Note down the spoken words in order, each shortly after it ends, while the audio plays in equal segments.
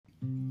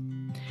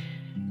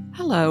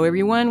Hello,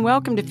 everyone.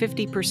 Welcome to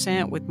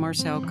 50% with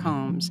Marcylle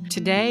Combs.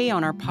 Today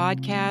on our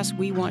podcast,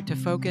 we want to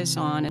focus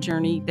on a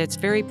journey that's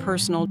very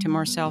personal to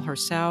Marcylle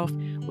herself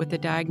with the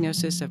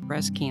diagnosis of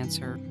breast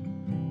cancer.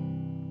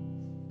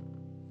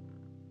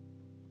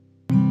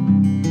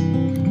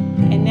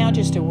 And now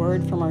just a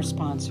word from our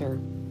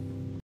sponsor.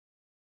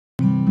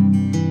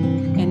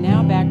 And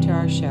now back to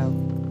our show.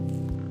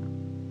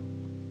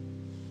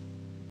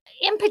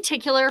 In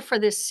particular for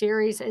this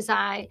series, as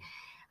I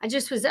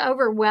just was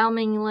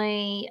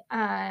overwhelmingly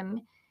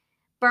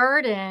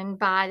burdened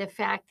by the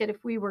fact that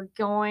if we were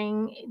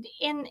going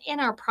in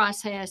our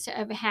process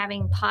of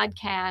having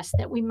podcasts,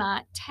 that we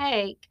might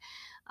take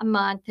a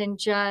month and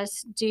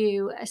just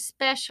do a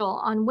special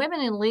on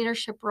women in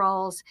leadership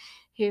roles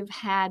who've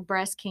had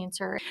breast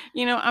cancer.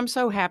 You know, I'm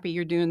so happy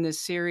you're doing this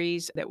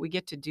series, that we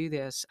get to do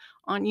this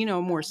on,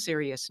 a more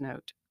serious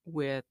note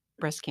with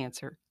breast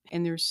cancer.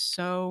 And there's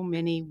so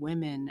many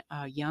women,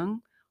 young,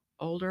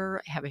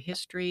 older, have a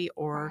history,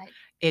 or Right.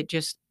 it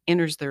just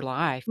enters their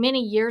life.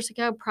 Many years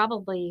ago,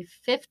 probably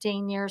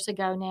 15 years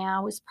ago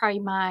now, was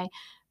probably my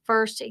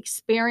first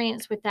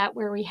experience with that,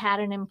 where we had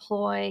an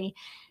employee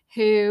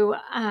who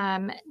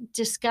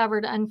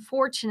discovered,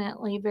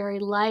 unfortunately, very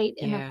late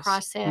in the Yes.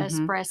 process,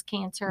 Mhm. breast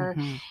cancer.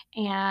 Mhm.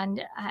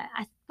 And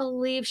I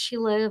believe she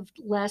lived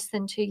less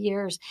than 2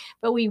 years.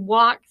 But we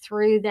walked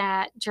through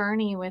that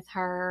journey with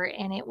her,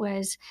 and it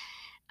was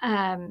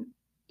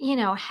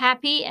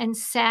happy and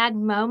sad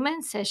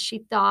moments as she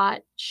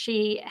thought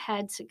she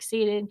had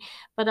succeeded,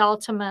 but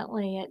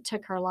ultimately it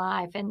took her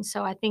life. And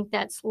so I think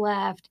that's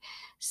left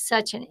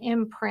such an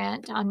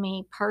imprint on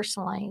me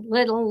personally.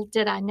 Little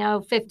did I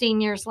know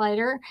 15 years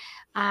later,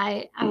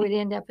 I would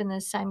end up in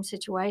the same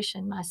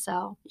situation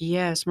myself.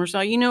 Yes,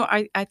 Marcel,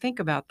 I think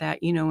about that,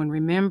 and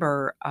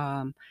remember,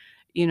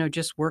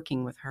 just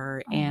working with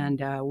her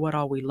and what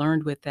all we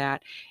learned with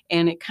that.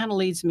 And it kind of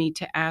leads me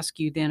to ask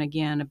you then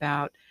again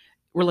about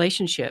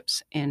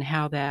relationships and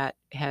how that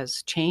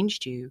has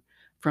changed you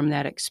from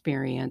that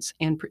experience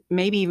and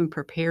maybe even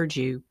prepared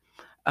you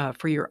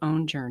for your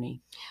own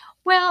journey.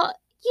 Well,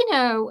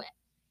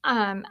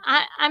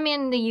 I'm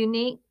in the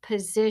unique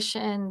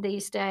position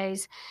these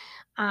days.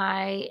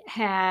 I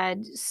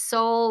had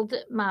sold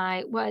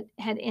what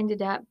had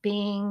ended up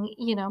being,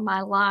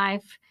 my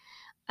life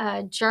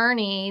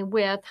journey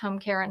with home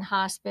care and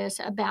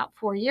hospice about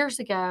 4 years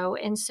ago.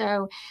 And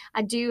so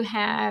I do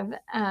have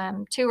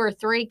 2 or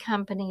 3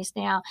 companies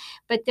now,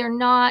 but they're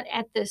not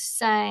at the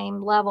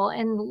same level.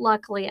 And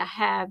luckily, I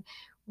have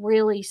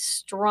really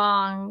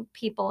strong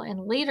people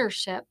in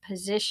leadership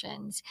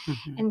positions.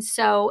 Mhm. And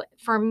so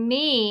for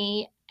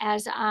me,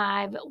 as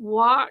I've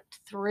walked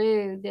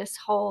through this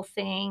whole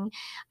thing,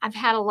 I've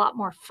had a lot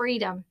more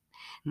freedom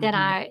than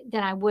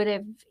Mhm. I would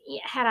have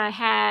had I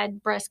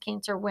had breast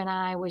cancer when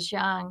I was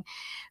young.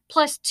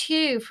 Plus,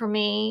 2, for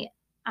me,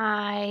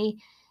 I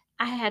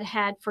I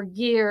had for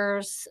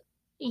years,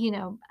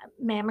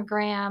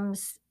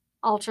 mammograms,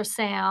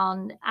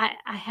 ultrasound. I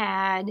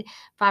had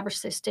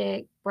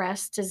fibrocystic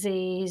breast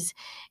disease,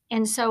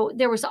 and so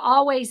there was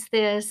always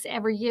this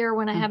every year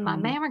when I had my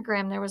Mhm.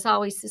 mammogram, there was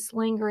always this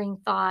lingering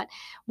thought,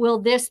 will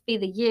this be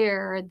the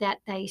year that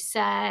they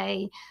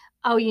say,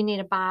 "Oh, you need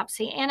a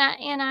biopsy?" And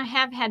I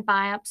have had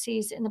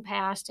biopsies in the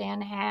past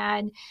and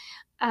had,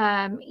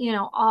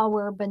 all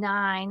were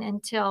benign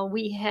until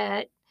we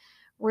hit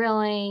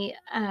really,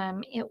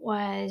 it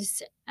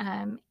was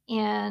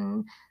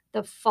in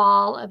the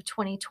fall of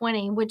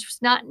 2020, which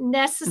was not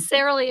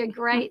necessarily a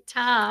great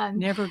time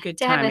Never good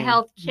to have a timing. Mhm.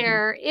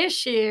 healthcare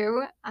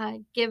issue,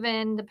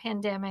 given the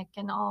pandemic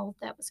and all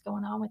that was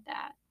going on with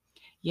that.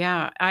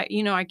 Yeah,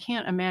 I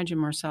can't imagine,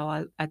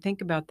 Marcel. I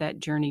think about that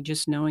journey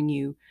just knowing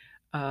you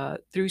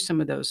through some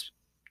of those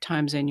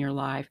times in your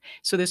life.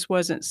 So this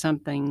wasn't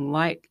something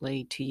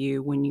lightly to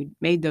you when you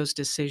made those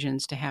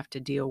decisions to have to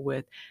deal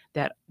with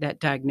that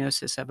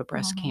diagnosis of a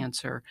breast Mhm.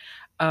 cancer.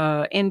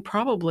 And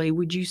probably,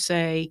 would you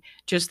say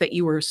just that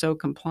you were so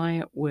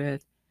compliant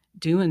with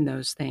doing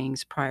those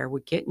things prior,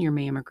 with getting your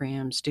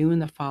mammograms, doing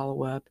the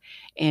follow up,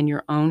 and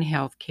your own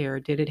health care?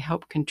 Did it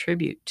help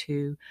contribute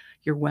to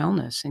your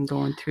wellness and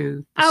going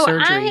through the Oh,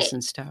 surgeries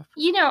and stuff?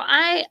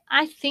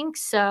 I think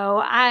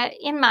so.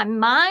 In my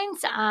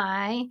mind's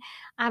eye,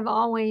 I've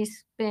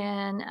always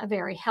been a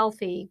very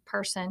healthy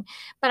person,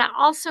 but I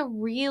also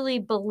really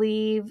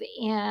believe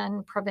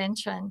in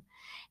prevention.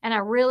 And I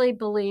really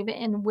believe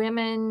in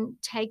women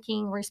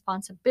taking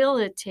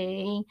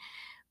responsibility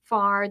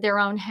for their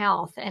own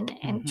health. And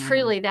Mhm.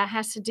 truly that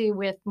has to do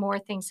with more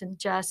things than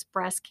just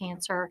breast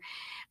cancer.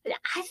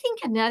 I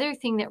think another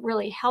thing that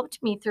really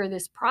helped me through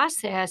this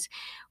process,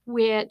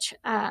 which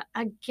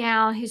a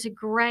gal who's a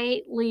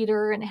great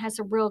leader and has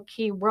a real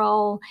key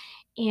role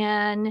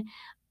in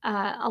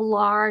a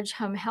large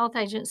home health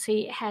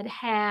agency,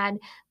 had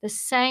the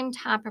same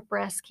type of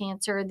breast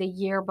cancer the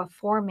year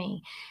before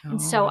me.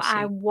 And Oh, so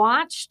I I see.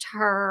 watched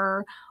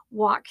her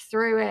walk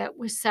through it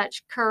with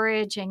such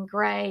courage and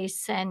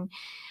grace, and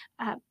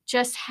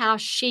just how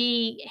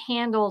she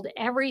handled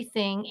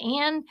everything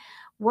and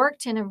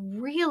worked in a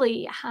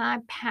really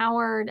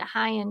high-powered,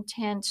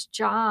 high-intense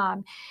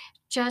job,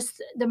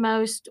 just the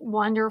most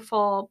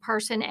wonderful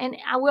person, and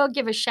I will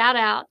give a shout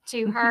out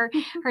to her.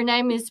 Her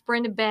name is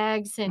Brenda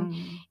Beggs,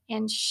 Mm,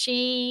 and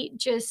she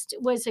just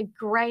was a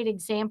great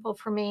example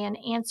for me and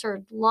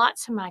answered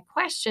lots of my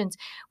questions,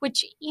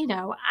 which,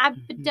 I've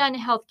mhm, done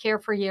healthcare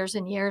for years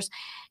and years,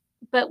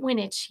 but when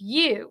it's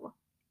you,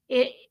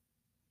 it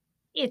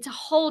it's a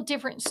whole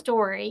different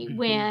story mhm,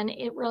 when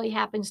it really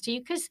happens to you.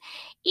 Because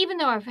even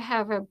though I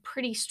have a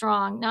pretty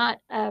strong, not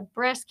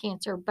breast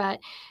cancer,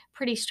 but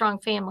pretty strong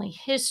family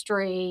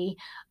history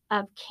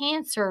of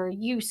cancer,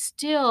 you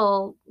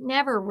still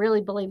never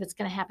really believe it's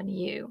gonna happen to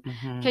you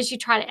mhm. because you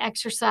try to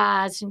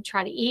exercise and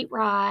try to eat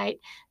right.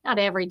 Not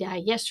every day.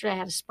 Yesterday, I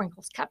had a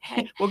sprinkles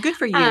cupcake. Well, good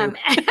for you. Um,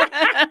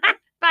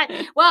 but,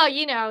 well,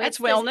 That's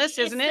wellness,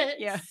 isn't it's it?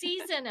 the Yeah.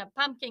 season of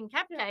pumpkin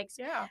Yeah, cupcakes,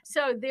 yeah.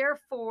 so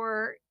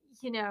therefore,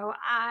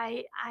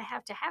 I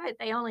have to have it.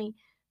 They only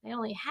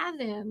have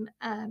them,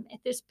 at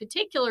this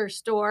particular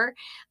store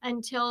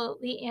until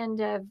the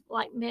end of,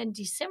 like,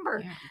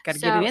 mid-December. Yeah, gotta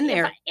get it So in if I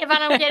there. if I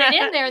don't get it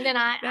in there, then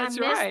I That's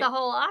miss the right.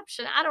 whole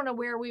option. I don't know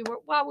where we were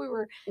while we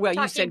were Well,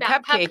 you talking said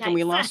about cupcake and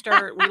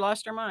cupcakes. we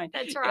lost our mind.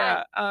 That's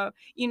right.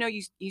 Yeah,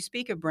 you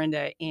speak of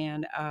Brenda,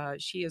 and,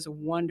 she is a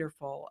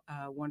wonderful,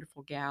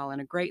 wonderful gal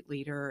and a great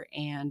leader,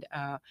 and,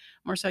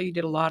 Marcel, you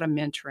did a lot of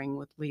mentoring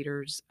with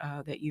leaders,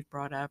 that you've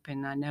brought up,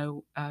 and I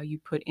know, you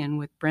put in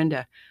with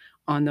Brenda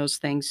on those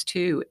things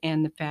too,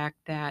 and the fact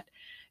that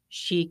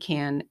she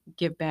can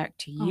give back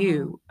to Mhm.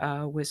 you,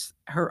 with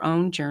her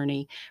own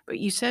journey, but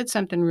you said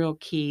something real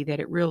key, that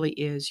it really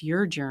is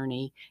your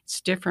journey. It's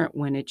different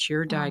when it's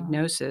your Mhm.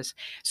 diagnosis.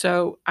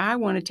 So I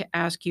wanted to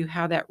ask you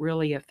how that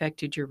really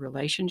affected your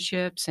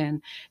relationships,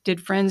 and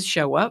did friends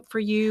show up for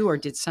you or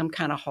did some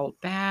kind of hold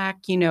back?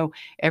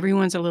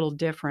 Everyone's a little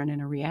different in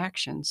a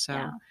reaction. So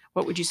Yeah.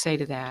 what would you say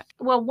to that?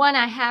 Well, one,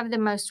 I have the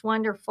most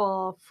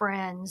wonderful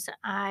friends.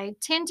 I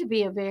tend to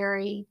be a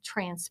very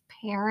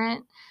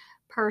transparent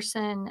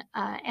person,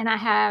 and I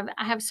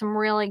have some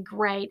really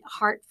great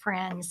heart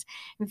friends.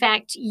 In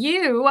fact,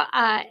 you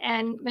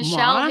and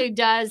Michelle, Moi? who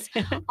does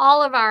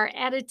all of our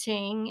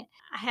editing,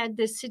 I had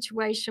this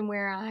situation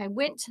where I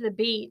went to the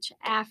beach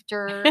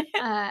after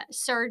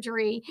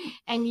surgery,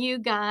 and you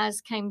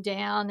guys came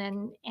down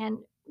and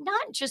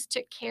not just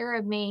took care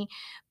of me,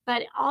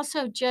 but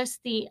also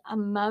just the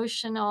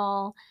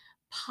emotional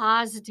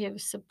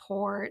positive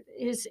support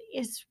is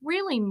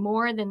really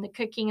more than the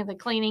cooking or the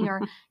cleaning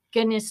or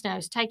goodness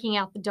knows taking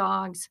out the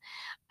dogs.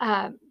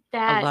 uh, I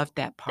that love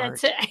that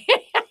that's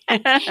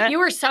part. you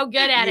were so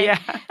good at it,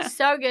 Yeah.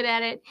 so good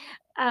at it.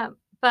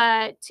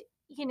 But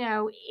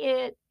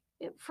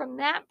from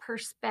that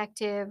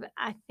perspective,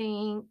 I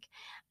think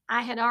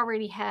I had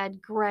already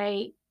had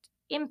great,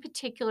 in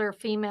particular,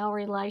 female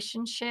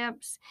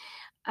relationships.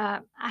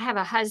 I have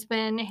a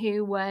husband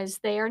who was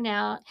there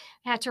now.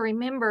 I have to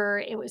remember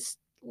it was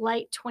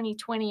late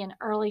 2020 and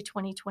early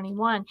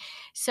 2021.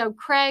 So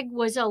Craig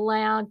was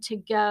allowed to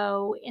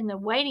go in the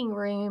waiting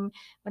room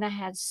when I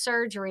had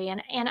surgery,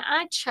 and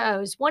I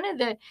chose one of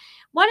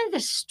the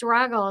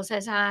struggles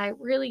as I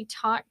really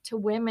talk to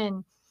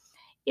women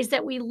is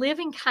that we live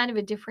in kind of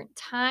a different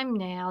time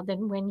now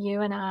than when you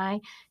and I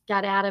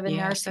got out of a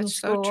Yes, nursing that's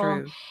so school.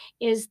 true.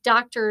 Is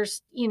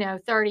doctors,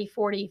 30,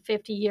 40,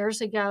 50 years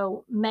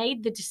ago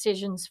made the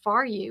decisions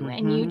for you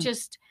and you Mhm.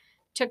 just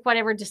took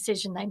whatever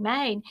decision they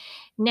made.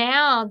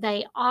 Now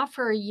they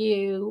offer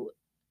you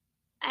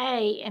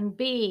A and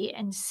B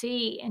and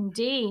C and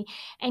D,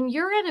 and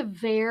you're at a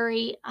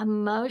very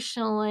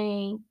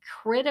emotionally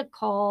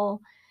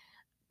critical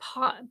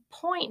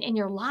point in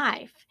your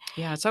life.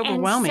 Yeah, it's And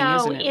overwhelming, so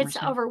isn't it, it's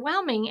Marcel?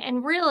 overwhelming.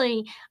 And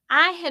really,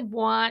 I had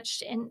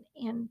watched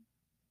and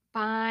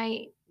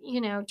by,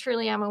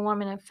 truly I'm a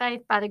woman of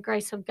faith by the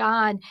grace of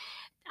God.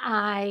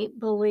 I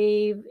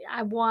believe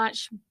I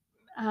watched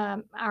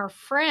our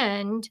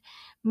friend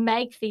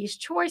make these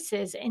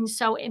choices. And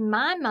so in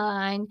my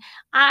mind,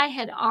 I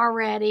had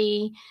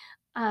already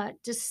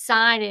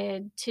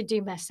decided to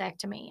do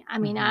mastectomy. I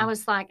mean, I Mhm.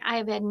 was like, I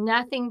have had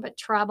nothing but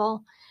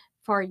trouble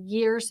for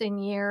years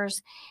and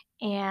years.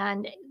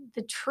 And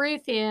the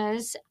truth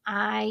is,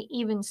 I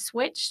even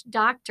switched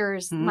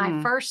doctors. My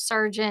Mhm. first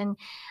surgeon,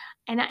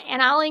 and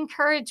I'll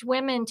encourage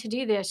women to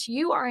do this.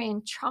 You are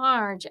in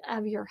charge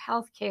of your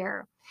health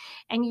care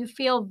and you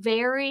feel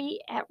very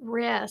at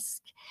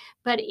risk.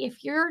 But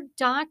if your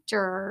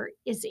doctor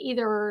is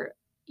either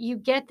you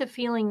get the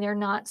feeling they're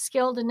not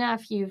skilled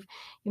enough, you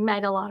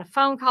made a lot of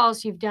phone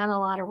calls, you've done a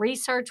lot of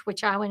research,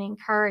 which I would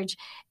encourage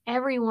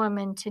every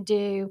woman to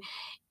do.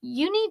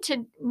 You need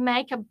to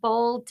make a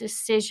bold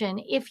decision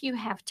if you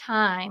have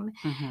time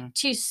Mhm.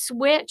 to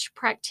switch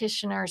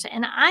practitioners,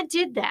 and I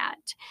did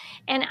that,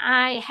 and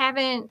I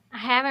haven't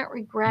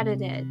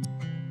regretted it.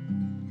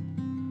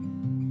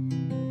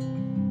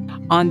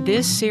 On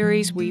this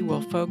series, we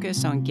will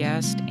focus on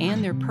guests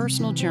and their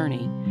personal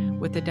journey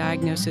with the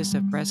diagnosis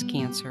of breast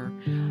cancer.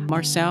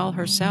 Marcelle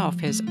herself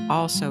has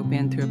also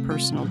been through a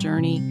personal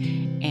journey,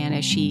 and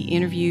as she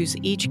interviews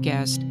each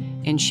guest,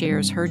 and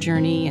shares her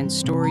journey and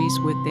stories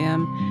with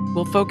them.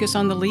 We'll focus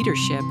on the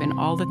leadership and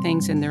all the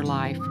things in their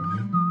life.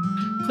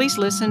 Please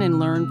listen and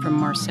learn from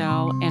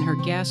Marcylle and her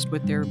guest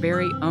with their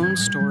very own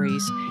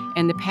stories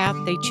and the path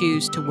they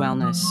choose to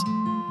wellness.